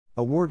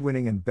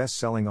Award-winning and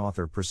best-selling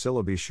author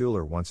Priscilla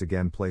Shuler once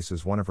again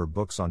places one of her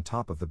books on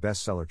top of the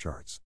bestseller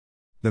charts.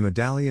 The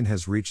Medallion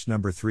has reached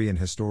number 3 in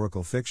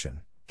historical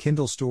fiction,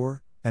 Kindle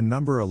Store, and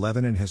number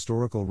 11 in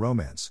historical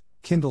romance,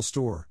 Kindle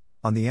Store,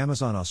 on the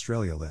Amazon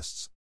Australia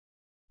lists.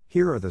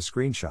 Here are the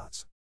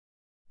screenshots.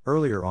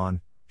 Earlier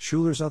on,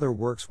 Shuler's other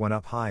works went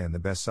up high in the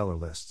bestseller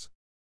lists.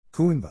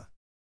 Coimbra,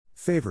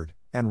 Favored,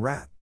 and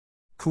Rat.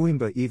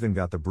 Coimbra even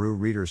got the BREW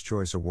Reader's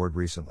Choice Award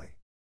recently.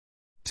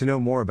 To know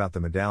more about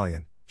the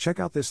Medallion, check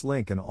out this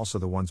link and also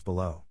the ones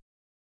below.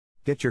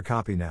 Get your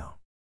copy now.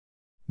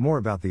 More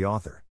about the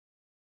author.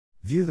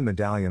 View the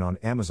Medallion on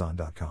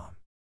Amazon.com.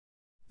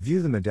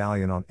 View the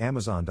Medallion on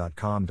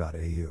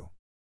Amazon.com.au.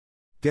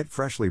 Get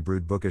freshly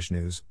brewed bookish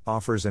news,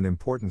 offers, and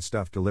important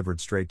stuff delivered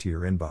straight to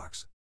your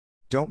inbox.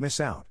 Don't miss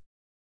out.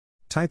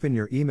 Type in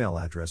your email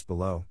address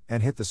below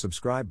and hit the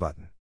subscribe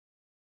button.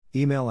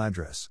 Email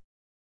address.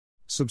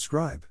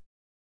 Subscribe.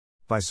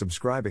 By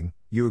subscribing,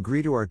 you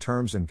agree to our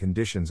terms and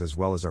conditions as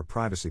well as our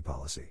privacy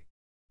policy.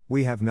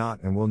 We have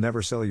not and will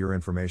never sell your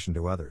information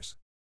to others.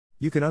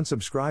 You can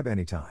unsubscribe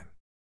anytime.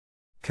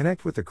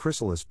 Connect with the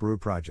Chrysalis Brew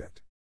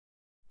Project.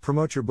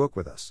 Promote your book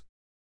with us.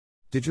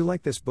 Did you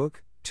like this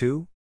book,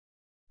 too?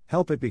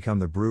 Help it become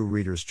the BREW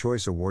Reader's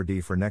Choice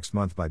Awardee for next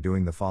month by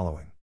doing the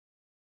following.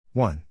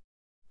 1.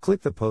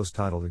 Click the post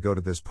title to go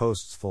to this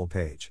post's full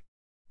page.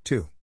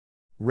 2.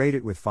 Rate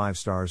it with 5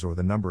 stars or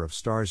the number of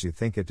stars you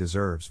think it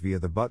deserves via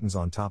the buttons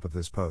on top of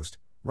this post,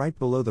 right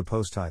below the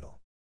post title.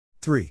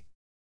 3.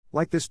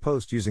 Like this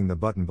post using the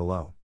button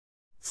below.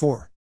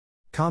 4.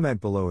 Comment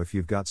below if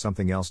you've got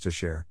something else to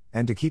share,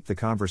 and to keep the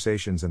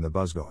conversations and the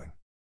buzz going.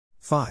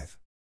 5.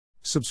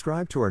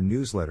 Subscribe to our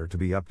newsletter to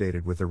be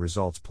updated with the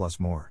results plus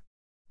more.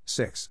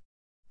 6.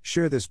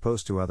 Share this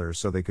post to others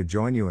so they could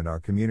join you in our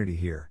community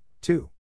here, too.